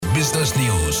business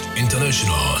news,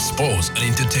 international, sports, and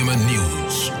entertainment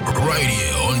news. Right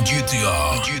here on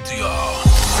GTR.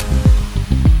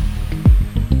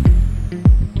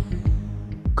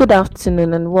 Good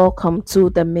afternoon and welcome to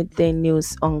the Midday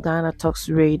News on Ghana Talks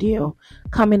Radio.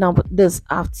 Coming up this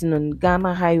afternoon,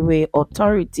 Ghana Highway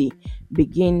Authority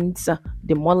begins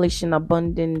demolishing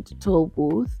abandoned toll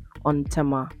booth on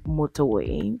Tema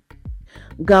Motorway.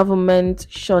 Government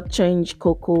shortchange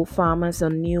cocoa farmers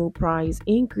on new price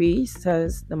increase,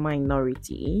 says the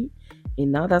minority.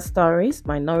 In other stories,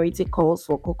 minority calls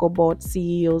for Cocoa Board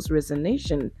CEO's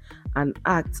resignation, an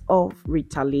act of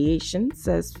retaliation,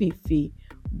 says Fifi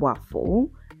Wafo.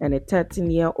 And a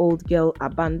 13-year-old girl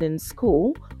abandons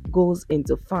school, goes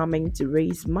into farming to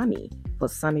raise money for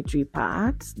sanitary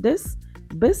pads. This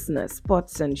business,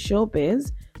 sports and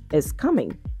showbiz is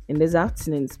coming in this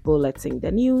afternoon's bulletin.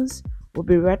 The news will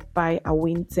be read by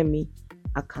Awintemi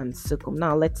Akansukum.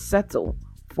 Now let's settle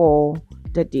for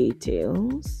the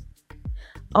details.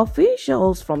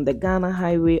 Officials from the Ghana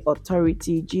Highway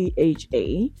Authority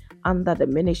 (GHA) under the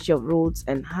Ministry of Roads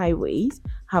and Highways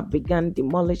have begun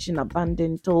demolishing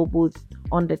abandoned toll booths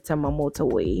on the Tema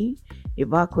Motorway.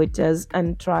 Evacuators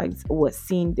and trucks were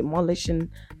seen demolishing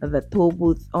the toll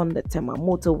booth on the Tema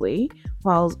Motorway,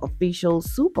 whilst officials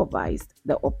supervised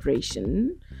the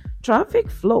operation. Traffic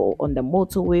flow on the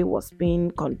motorway was being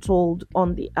controlled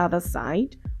on the other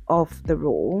side of the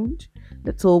road.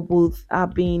 The toll booths are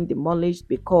being demolished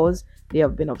because they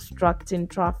have been obstructing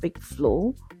traffic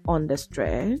flow on the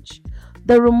stretch.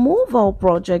 The removal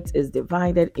project is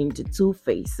divided into two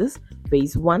phases.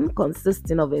 Phase 1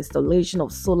 consisting of installation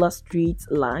of solar street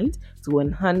light to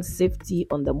enhance safety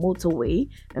on the motorway,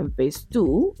 and Phase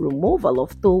 2 removal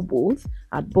of toll booths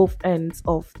at both ends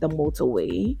of the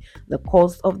motorway. The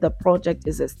cost of the project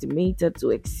is estimated to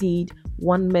exceed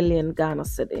 1 million Ghana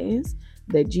cedis.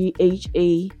 The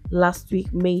GHA last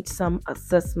week made some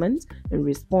assessments in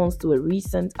response to a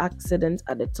recent accident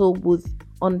at the toll booth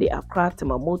on the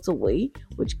Accra-Tema motorway,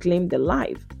 which claimed the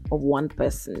life of one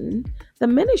person. The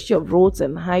Ministry of Roads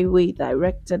and Highway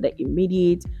directed the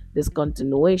immediate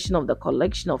discontinuation of the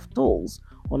collection of tolls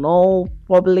on all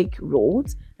public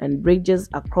roads and bridges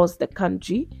across the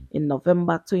country in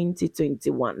November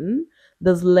 2021.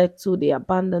 This led to the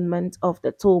abandonment of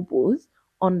the toll booth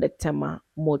on the Tema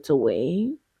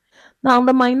motorway. Now,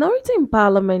 the minority in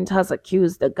parliament has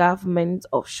accused the government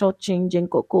of shortchanging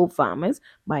cocoa farmers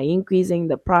by increasing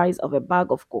the price of a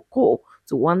bag of cocoa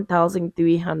to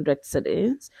 1,300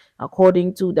 cedis.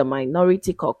 According to the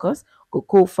minority caucus,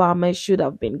 cocoa farmers should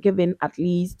have been given at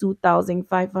least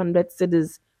 2,500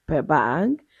 cedis per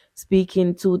bag.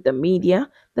 Speaking to the media,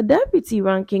 the deputy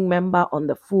ranking member on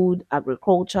the Food,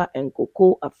 Agriculture and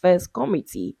Cocoa Affairs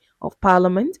Committee of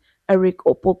Parliament, Eric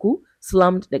Opoku,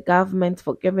 slammed the government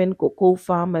for giving cocoa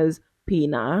farmers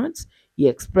peanuts. He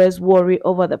expressed worry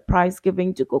over the price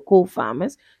given to cocoa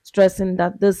farmers, stressing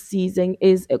that this season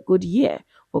is a good year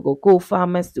for cocoa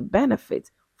farmers to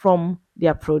benefit from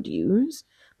their produce.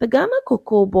 The Ghana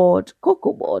Cocoa Board,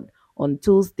 on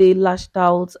Tuesday lashed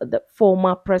out at the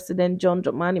former President John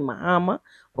Dramani Mahama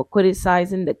for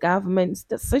criticizing the government's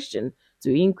decision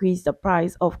to increase the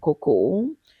price of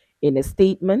cocoa. In a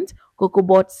statement, Cocoa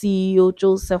Board CEO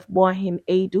Joseph Boahin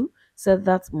Adu said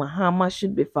that Mahama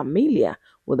should be familiar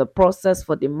with the process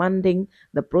for demanding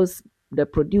the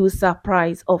producer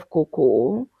price of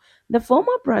cocoa. The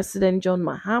former President John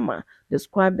Mahama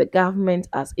described the government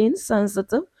as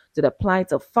insensitive to the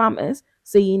plight of farmers,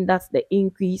 saying that the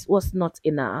increase was not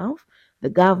enough. The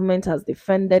government has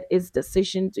defended its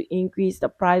decision to increase the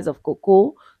price of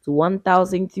cocoa to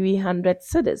 1,300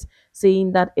 cedis,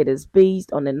 saying that it is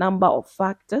based on a number of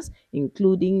factors,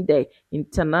 including the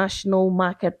international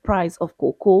market price of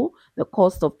cocoa, the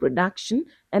cost of production,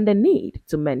 and the need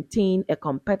to maintain a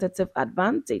competitive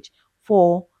advantage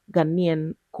for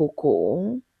Ghanaian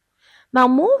cocoa. Now,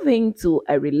 moving to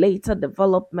a related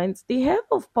development, the head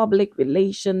of public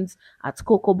relations at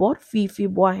Cocoa Board, Fifi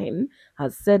Boahin,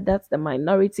 has said that the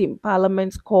minority in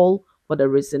parliament's call for the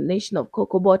resignation of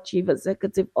Cocoa Board Chief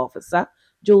Executive Officer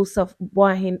Joseph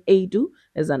Boahin Adu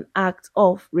is an act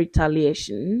of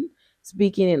retaliation.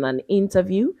 Speaking in an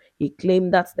interview, he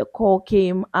claimed that the call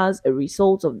came as a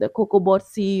result of the Cocoa Board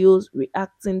CEOs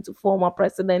reacting to former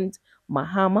President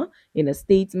Mahama in a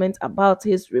statement about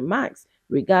his remarks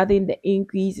regarding the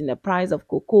increase in the price of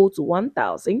cocoa to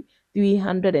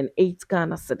 1,308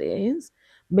 Ghana cedis.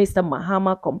 Mr.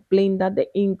 Mahama complained that the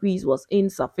increase was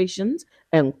insufficient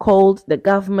and called the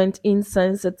government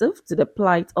insensitive to the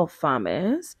plight of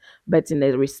farmers. But in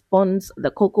a response, the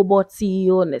Cocoa Board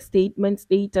CEO, in a statement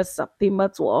dated September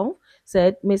 12,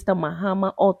 said Mr.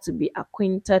 Mahama ought to be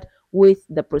acquainted with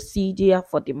the procedure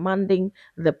for demanding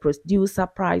the producer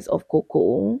price of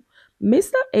cocoa.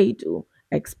 Mr. Adu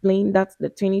explained that the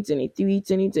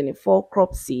 2023-2024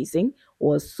 crop season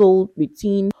was sold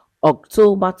between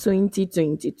October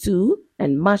 2022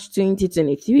 and March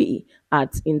 2023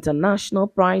 at international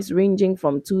price ranging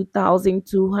from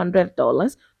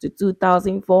 $2,200 to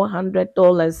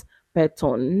 $2,400 per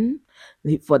ton.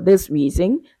 For this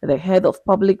reason, the head of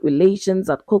public relations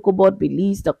at Cocoa Board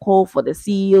believes the call for the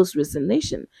CEO's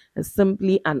resignation is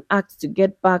simply an act to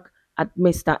get back at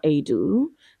Mr. Adu.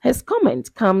 His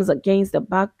comment comes against the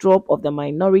backdrop of the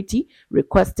minority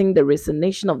requesting the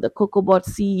resignation of the Cocoa Board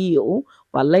CEO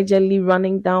for allegedly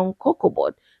running down Cocoa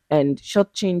Board and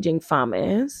shortchanging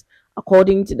farmers.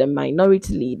 According to the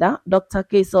minority leader, Dr.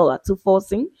 Kaisal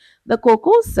Atuforsin, the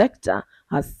cocoa sector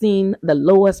has seen the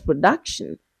lowest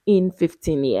production in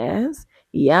 15 years.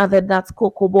 He added that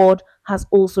Cocoa Board has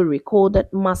also recorded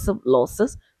massive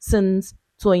losses since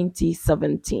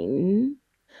 2017.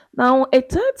 Now, a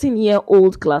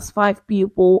 13-year-old class 5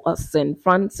 pupil at St.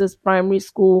 Francis Primary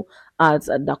School at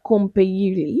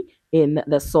Dakompeyili in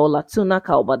the Solatuna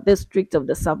Kalba district of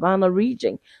the Savannah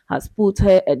region has put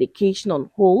her education on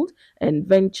hold and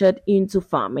ventured into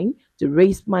farming to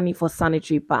raise money for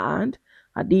sanitary pad.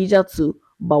 Hadija to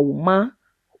Bauma,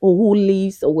 who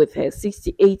lives with her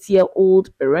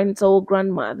 68-year-old parental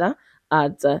grandmother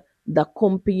at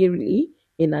Dakompeyili,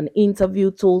 in an interview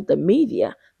told the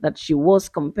media that she was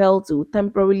compelled to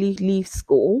temporarily leave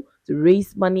school to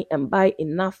raise money and buy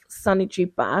enough sanitary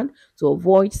pad to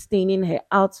avoid staining her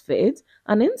outfit,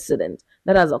 an incident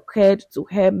that has occurred to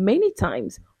her many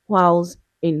times whilst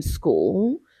in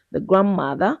school. The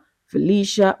grandmother,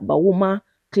 Felicia Bawuma,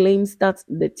 claims that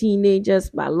the teenager's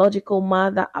biological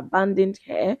mother abandoned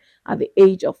her at the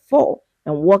age of 4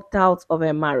 and walked out of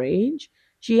her marriage.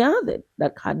 She added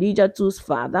that Khadija Tu's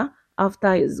father,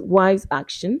 after his wife's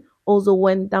action, also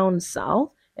went down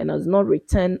south and has not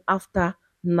returned after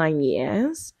 9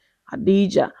 years.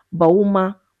 Hadija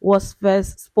Bauma was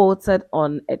first spotted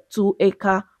on a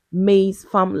 2-acre maize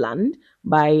farmland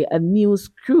by a news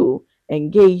crew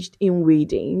engaged in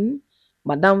weeding.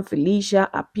 Madame Felicia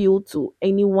appealed to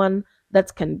anyone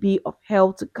that can be of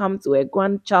help to come to her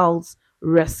grandchild's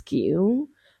rescue.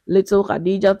 Little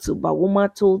Khadija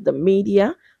Tubawuma told the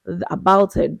media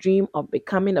about her dream of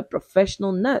becoming a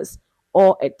professional nurse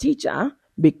or a teacher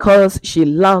because she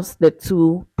loves the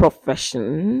two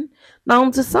professions.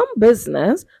 Now, to some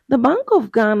business, the Bank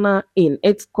of Ghana, in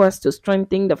its quest to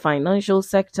strengthen the financial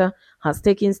sector, has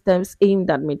taken steps aimed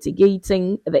at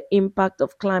mitigating the impact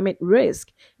of climate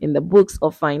risk in the books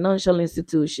of financial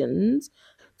institutions.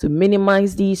 To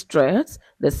minimize these threats,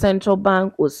 the central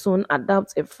bank will soon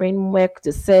adopt a framework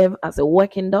to serve as a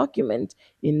working document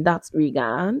in that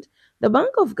regard. The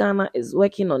Bank of Ghana is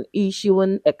working on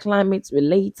issuing a climate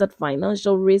related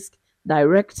financial risk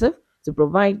directive to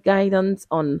provide guidance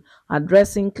on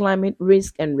addressing climate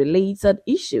risk and related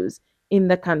issues in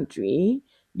the country.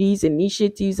 These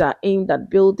initiatives are aimed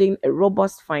at building a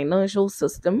robust financial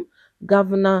system,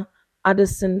 Governor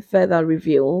Addison further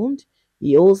revealed.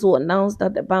 He also announced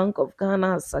that the Bank of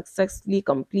Ghana has successfully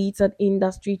completed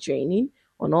industry training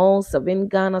on all 7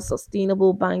 Ghana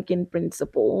sustainable banking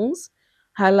principles,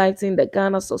 highlighting the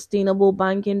Ghana Sustainable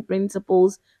Banking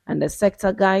Principles and the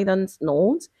Sector Guidance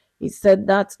Note. He said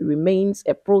that remains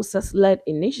a process-led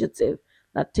initiative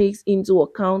that takes into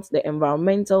account the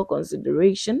environmental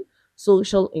consideration,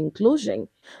 social inclusion,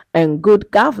 and good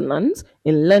governance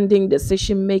in lending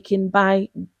decision-making by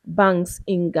banks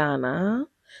in Ghana.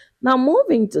 Now,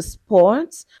 moving to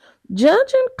sports,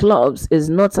 Jurgen Klopp is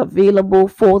not available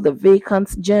for the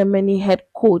vacant Germany head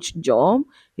coach job,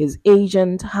 his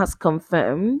agent has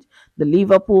confirmed. The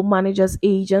Liverpool manager's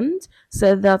agent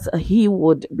said that he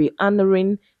would be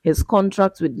honoring his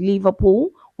contract with Liverpool,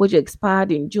 which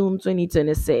expired in June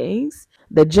 2026.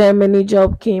 The Germany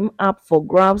job came up for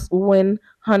grabs when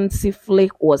Hansi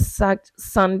Flick was sacked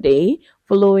Sunday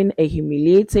following a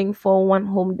humiliating 4-1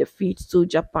 home defeat to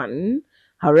Japan.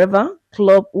 However,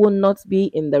 Klopp will not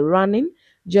be in the running.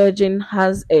 Jurgen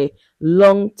has a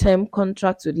long-term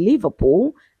contract with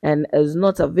Liverpool and is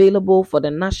not available for the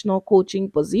national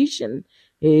coaching position,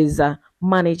 his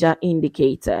manager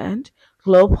indicated.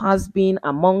 Klopp has been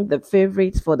among the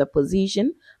favorites for the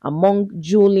position among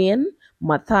Julian,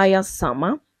 Matthias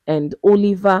Sammer, and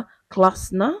Oliver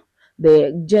Glasner.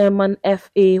 The German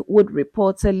FA would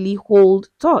reportedly hold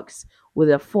talks with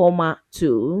the former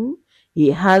two.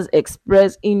 He has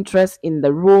expressed interest in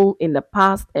the role in the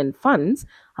past, and fans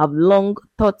have long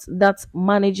thought that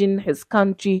managing his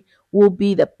country will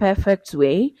be the perfect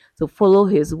way to follow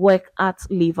his work at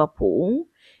Liverpool.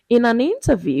 In an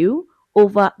interview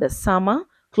over the summer.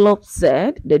 Klopp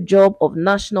said the job of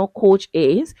national coach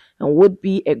is and would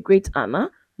be a great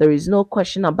honor. There is no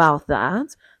question about that.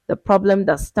 The problem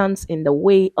that stands in the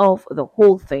way of the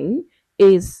whole thing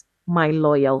is my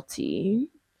loyalty.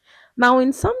 Now,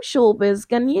 in some showbiz,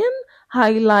 Ghanaian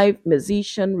high life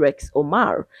musician Rex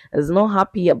Omar is not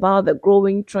happy about the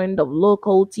growing trend of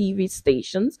local TV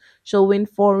stations showing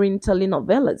foreign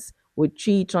telenovelas with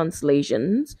three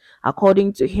translations.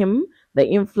 According to him, the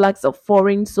influx of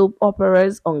foreign soap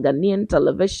operas on Ghanaian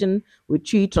television with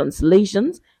three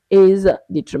translations is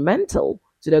detrimental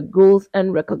to the growth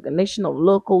and recognition of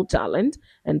local talent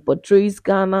and portrays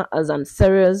Ghana as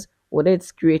unserious with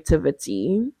its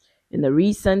creativity. In a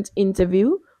recent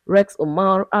interview, Rex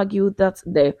Omar argued that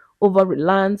the over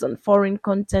reliance on foreign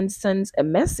content sends a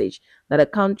message that a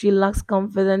country lacks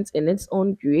confidence in its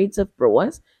own creative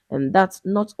prowess, and that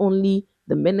not only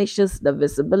diminishes the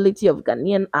visibility of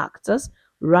Ghanaian actors,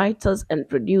 writers, and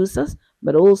producers,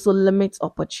 but also limits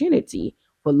opportunity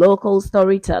for local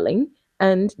storytelling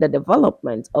and the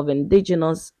development of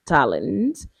indigenous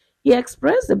talent. He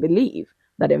expressed the belief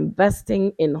that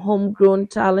investing in homegrown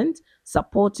talent,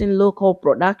 supporting local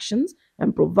productions,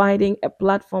 and providing a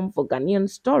platform for Ghanaian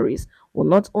stories will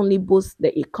not only boost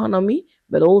the economy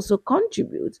but also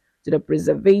contribute to the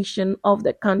preservation of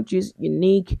the country's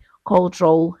unique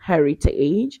cultural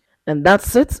heritage. And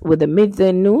that's it with the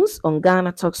midday news on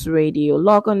Ghana Talks Radio.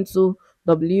 Log on to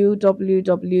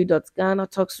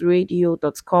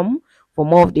www.ghanatalksradio.com for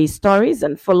more of these stories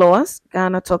and follow us,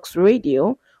 Ghana Talks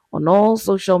Radio, on all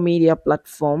social media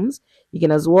platforms. You can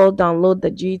as well download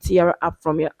the GTR app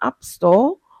from your App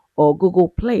Store or Google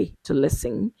Play to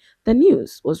listen. The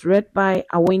news was read by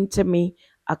Awentemi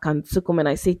Akantukum, and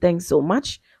I say thanks so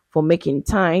much for making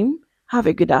time. Have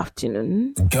a good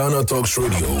afternoon. Ghana Talks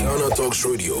Radio. Ghana Talks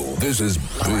Radio. This is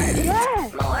big.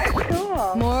 Yes, more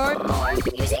cool. More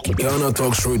music. Ghana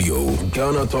Talks Radio.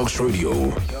 Ghana Talks Radio.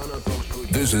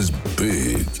 This is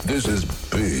big. This is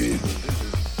big.